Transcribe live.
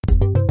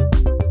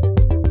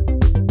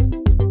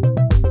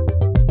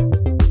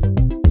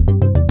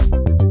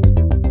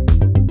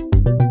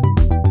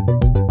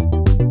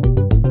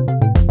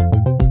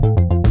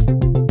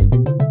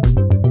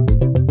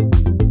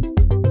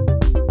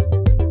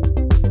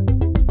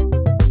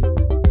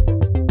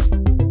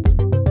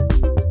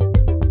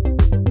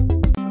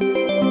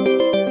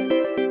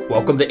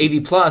Welcome to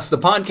AV Plus, the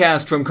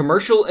podcast from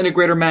Commercial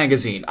Integrator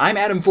Magazine. I'm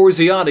Adam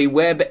Forziati,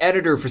 web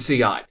editor for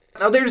CI.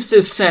 Now, there's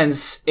this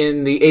sense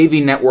in the AV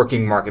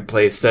networking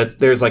marketplace that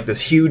there's like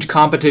this huge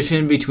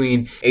competition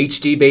between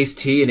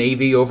HDBaseT and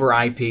AV over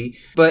IP,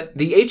 but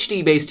the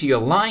HDBaseT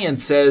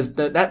Alliance says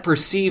that that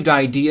perceived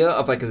idea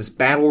of like this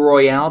battle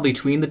royale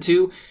between the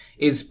two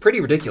is pretty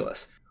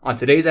ridiculous. On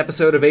today's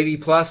episode of AV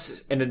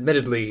Plus, an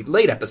admittedly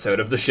late episode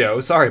of the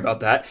show, sorry about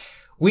that,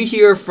 we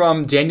hear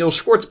from Daniel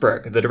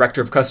Schwartzberg, the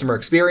Director of Customer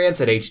Experience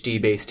at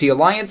HDBaseT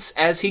Alliance,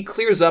 as he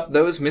clears up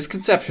those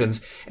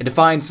misconceptions and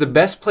defines the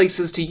best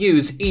places to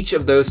use each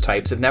of those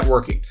types of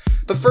networking.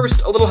 But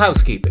first, a little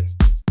housekeeping.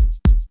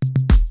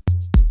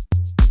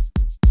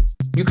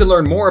 You can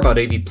learn more about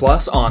AV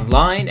Plus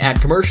online at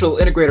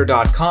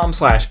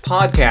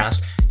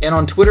commercialintegrator.com/podcast and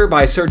on Twitter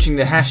by searching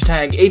the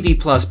hashtag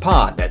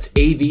AVPlusPod. That's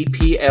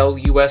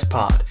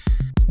AVPLUSPod.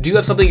 Do you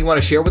have something you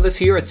want to share with us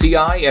here at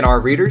CI and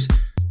our readers?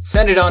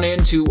 Send it on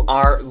in to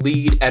our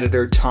lead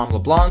editor, Tom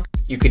LeBlanc.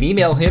 You can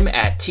email him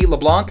at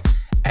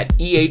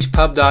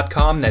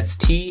tleblanc@ehpub.com. That's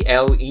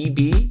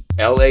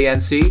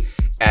TLEBLANC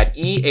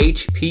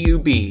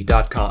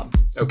 @ehpub.com.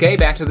 Okay,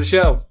 back to the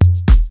show.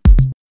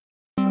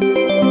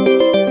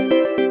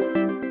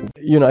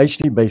 You know,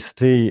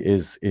 HDBaseT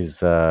is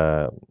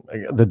the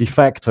de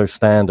facto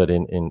standard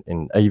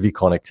in AV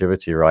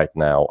connectivity right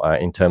now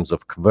in terms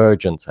of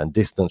convergence and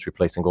distance,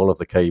 replacing all of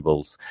the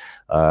cables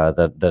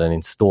that an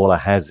installer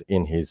has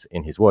in his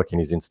work, in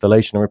his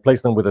installation, and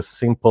replace them with a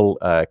simple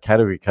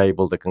category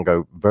cable that can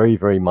go very,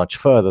 very much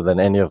further than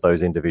any of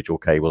those individual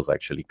cables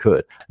actually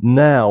could.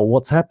 Now,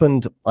 what's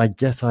happened, I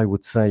guess I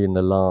would say, in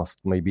the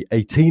last maybe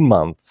 18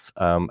 months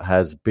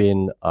has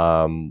been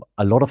a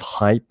lot of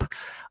hype,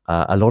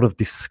 a lot of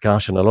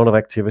discussion, a lot of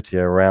activity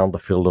around the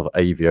field of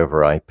AV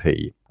over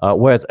IP.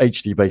 Whereas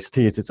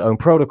HDBaseT is its own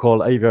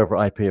protocol, AV over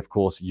IP, of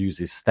course,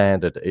 uses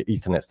standard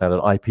Ethernet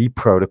standard IP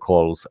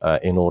protocols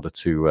in order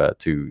to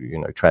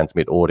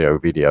transmit audio,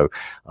 video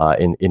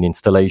in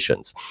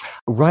installations.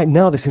 Right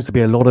now, there seems to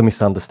be a lot of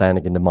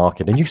misunderstanding in the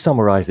market, and you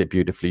summarized it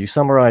beautifully. You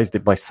summarized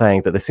it by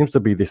saying that there seems to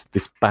be this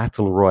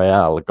battle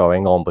royale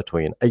going on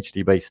between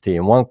HDBaseT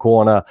in one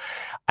corner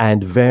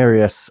and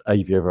various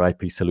AV over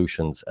IP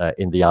solutions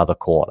in the other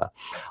corner.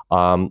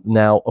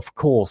 Now, of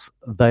course,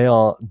 they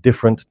are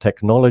different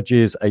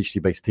technologies.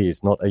 HDBaseT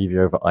is not AV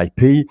over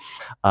IP,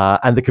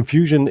 and the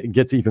confusion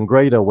gets even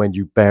greater when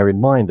you bear in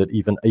mind that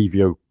even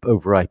AV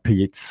over IP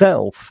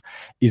itself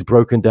is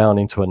broken down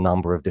into a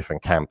number of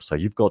different camps. So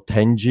you've got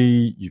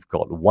 10G, you've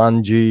got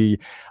 1G,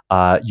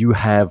 you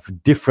have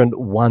different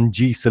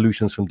 1G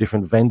solutions from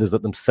different vendors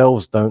that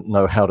themselves don't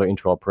know how to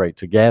interoperate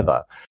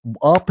together.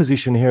 Our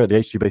position here at the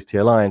HDBaseT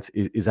Alliance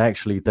is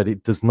actually that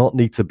it does not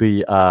need to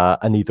be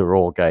an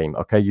either-or game,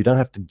 okay? You don't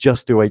have to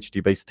just do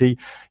HDBaseT.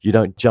 You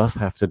don't just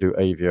have to do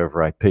AV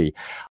over IP.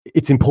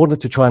 It's important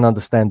to try and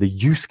understand the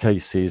use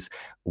cases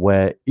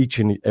where each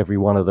and every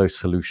one of those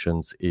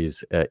solutions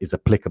is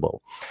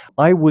applicable.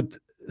 I would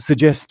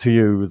suggest to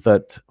you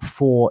that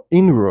for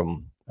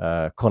in-room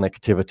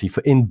connectivity, for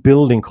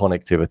in-building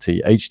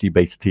connectivity,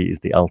 HDBaseT is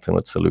the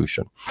ultimate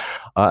solution.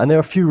 And there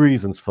are a few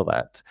reasons for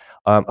that.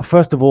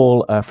 First of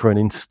all, for an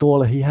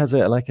installer, he has,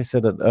 like I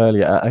said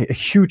earlier, a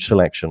huge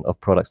selection of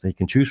products that he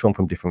can choose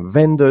from different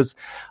vendors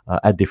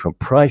at different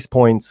price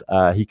points.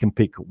 He can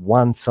pick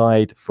one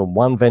side from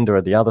one vendor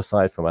and the other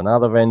side from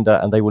another vendor,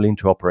 and they will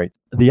interoperate.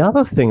 The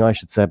other thing I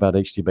should say about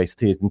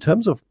HDBaseT is in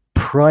terms of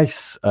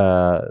price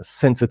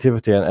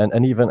sensitivity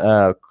and even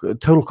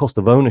total cost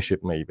of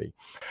ownership, maybe,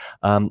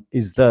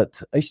 is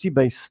that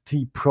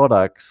HDBaseT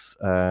products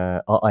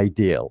are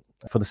ideal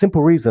for the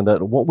simple reason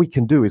that what we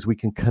can do is we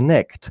can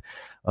connect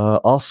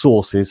our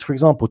sources, for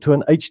example, to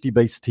an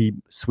HDBaseT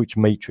switch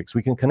matrix.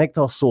 We can connect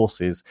our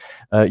sources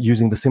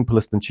using the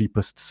simplest and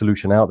cheapest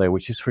solution out there,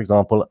 which is, for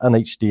example, an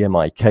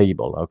HDMI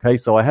cable. Okay,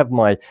 so I have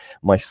my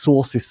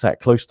sources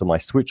sat close to my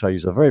switch. I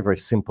use a very, very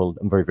simple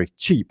and very, very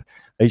cheap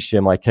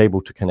HDMI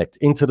cable to connect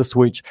into the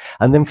switch.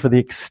 And then for the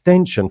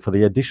extension, for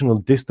the additional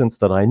distance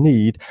that I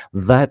need,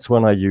 that's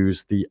when I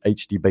use the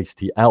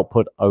HDBaseT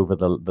output over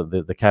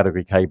the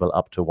category cable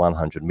up to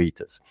 100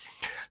 meters.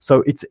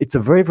 So it's a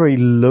very, very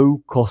low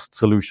cost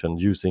solution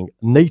using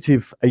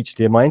native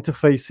HDMI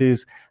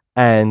interfaces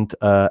and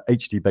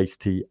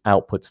HDBaseT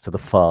outputs to the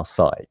far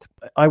side.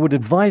 I would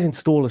advise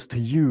installers to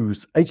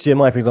use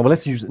HDMI, for example.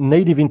 Let's use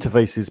native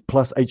interfaces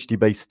plus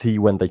HDBaseT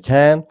when they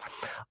can,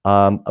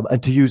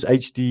 and to use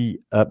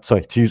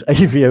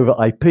AV over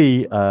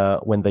IP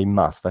when they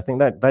must. I think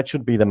that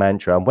should be the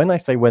mantra. And when I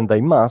say when they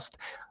must,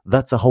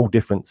 that's a whole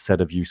different set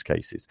of use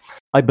cases.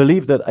 I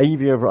believe that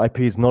AV over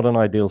IP is not an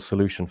ideal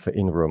solution for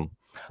in-room.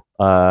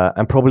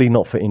 And probably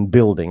not for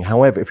in-building.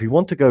 However, if we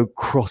want to go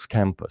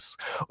cross-campus,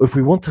 or if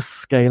we want to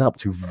scale up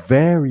to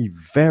very,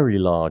 very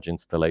large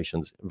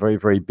installations, very,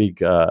 very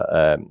big,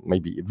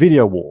 maybe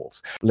video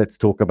walls, let's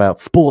talk about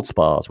sports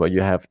bars where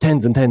you have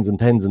tens and tens and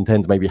tens and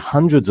tens, maybe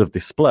hundreds of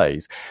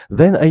displays,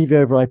 then AV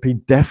over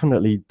IP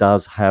definitely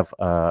does have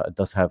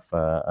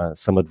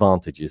some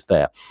advantages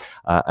there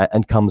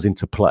and comes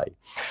into play.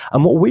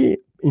 And what we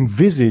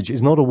envisage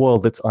is not a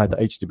world that's either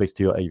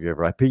HDBaseT or AV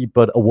over IP,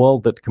 but a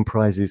world that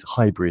comprises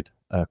hybrid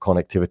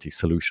connectivity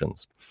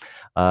solutions.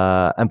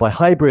 And by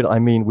hybrid, I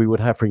mean we would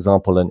have, for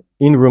example, an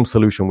in-room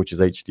solution, which is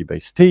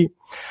HDBaseT.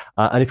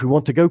 And if we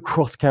want to go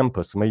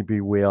cross-campus,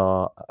 maybe we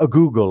are a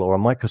Google or a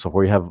Microsoft,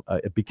 where we have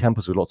a big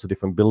campus with lots of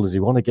different buildings, we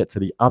want to get to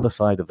the other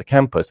side of the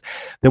campus,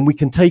 then we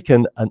can take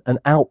an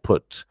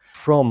output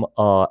from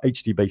our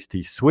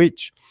HDBaseT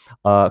switch,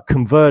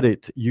 convert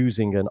it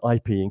using an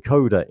IP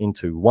encoder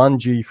into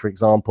 1G, for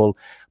example,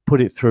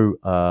 put it through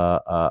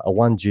a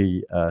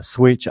 1G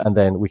switch, and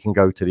then we can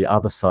go to the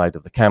other side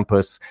of the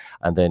campus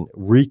and then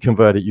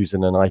reconvert it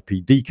using an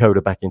IP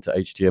decoder back into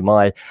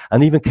HDMI,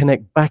 and even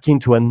connect back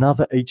into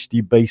another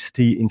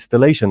HDBaseT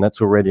installation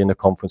that's already in a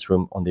conference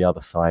room on the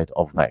other side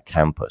of that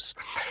campus.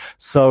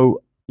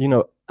 So,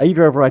 AV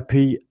over IP,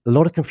 a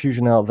lot of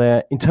confusion out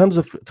there. In terms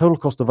of total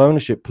cost of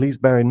ownership, please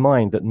bear in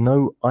mind that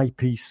no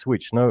IP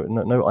switch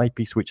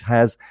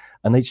has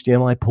an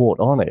HDMI port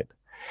on it.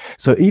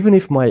 So even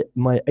if my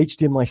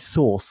HDMI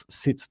source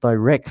sits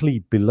directly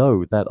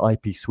below that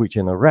IP switch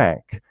in a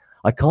rack,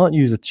 I can't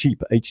use a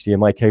cheap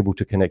HDMI cable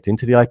to connect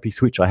into the IP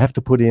switch. I have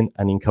to put in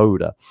an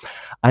encoder.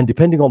 And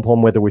depending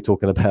upon whether we're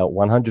talking about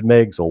 100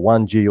 megs or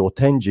 1G or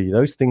 10G,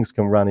 those things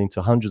can run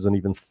into hundreds and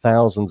even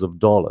thousands of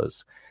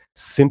dollars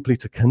simply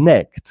to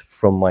connect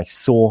from my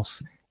source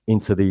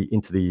into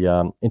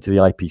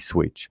the IP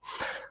switch.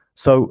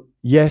 So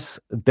yes,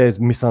 there's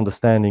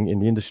misunderstanding in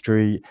the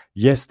industry.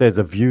 Yes, there's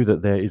a view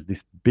that there is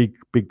this big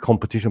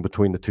competition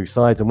between the two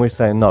sides, and we're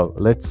saying no.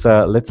 Let's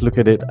look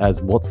at it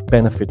as what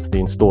benefits the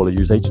installer.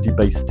 Use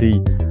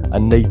HDBaseT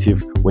and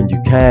native when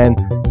you can.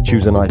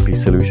 Choose an IP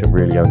solution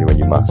really only when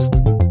you must.